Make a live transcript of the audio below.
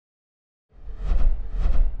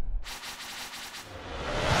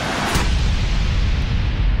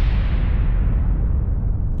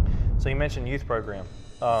you mentioned youth program.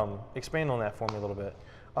 Expand on that for me a little bit.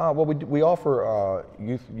 Well, we offer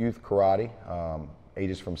youth karate,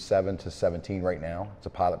 ages from 7 to 17 right now. It's a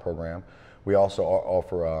pilot program. We also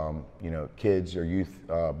offer kids or youth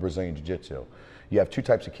Brazilian Jiu-Jitsu. You have two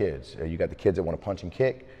types of kids. You got the kids that want to punch and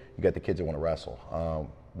kick. You got the kids that want to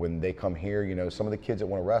wrestle. When they come here, some of the kids that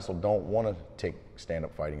want to wrestle don't want to take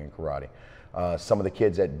stand-up fighting and karate. Some of the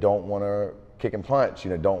kids that don't want to kick and punch,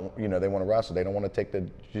 they want to wrestle. They don't want to take the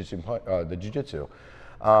jiu-jitsu.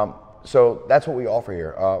 So that's what we offer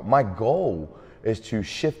here. My goal is to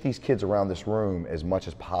shift these kids around this room as much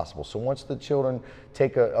as possible. So once the children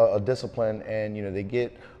take a discipline and they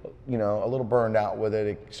get a little burned out with it,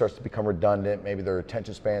 it starts to become redundant, maybe their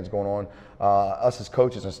attention span's going on, us as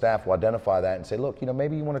coaches and staff will identify that and say, look,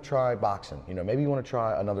 maybe you want to try boxing, maybe you want to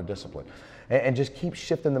try another discipline, and just keep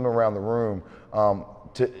shifting them around the room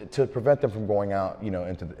to prevent them from going out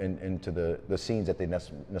into the scenes that they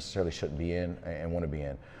necessarily shouldn't be in and want to be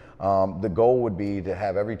in. The goal would be to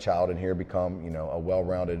have every child in here become, a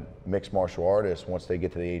well-rounded mixed martial artist once they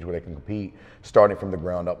get to the age where they can compete, starting from the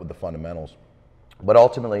ground up with the fundamentals. But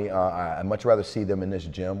ultimately, I'd much rather see them in this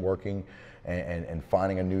gym working and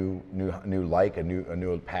finding a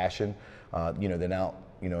new passion, than out,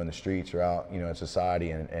 in the streets or out, in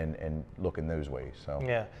society and looking those ways. So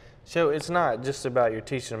yeah. So it's not just about you're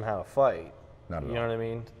teaching them how to fight. Not at all. You know what I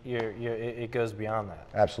mean? It goes beyond that.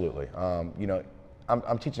 Absolutely.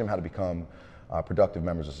 I'm teaching them how to become productive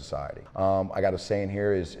members of society. I got a saying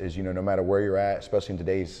here is no matter where you're at, especially in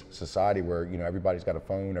today's society where everybody's got a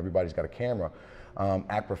phone, everybody's got a camera,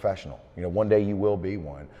 act professional. One day you will be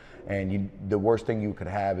one, and the worst thing you could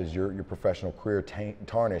have is your professional career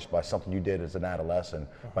tarnished by something you did as an adolescent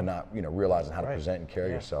by not realizing how to present and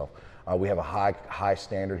carry yourself. We have a high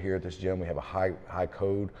standard here at this gym. We have a high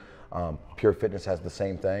code. Pure Fitness has the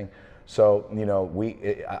same thing. So,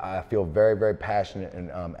 I feel very, very passionate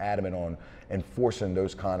and adamant on enforcing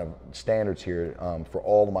those kind of standards here for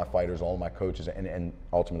all of my fighters, all of my coaches, and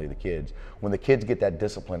ultimately the kids. When the kids get that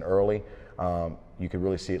discipline early, you can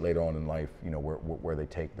really see it later on in life, where they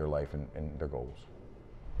take their life and their goals.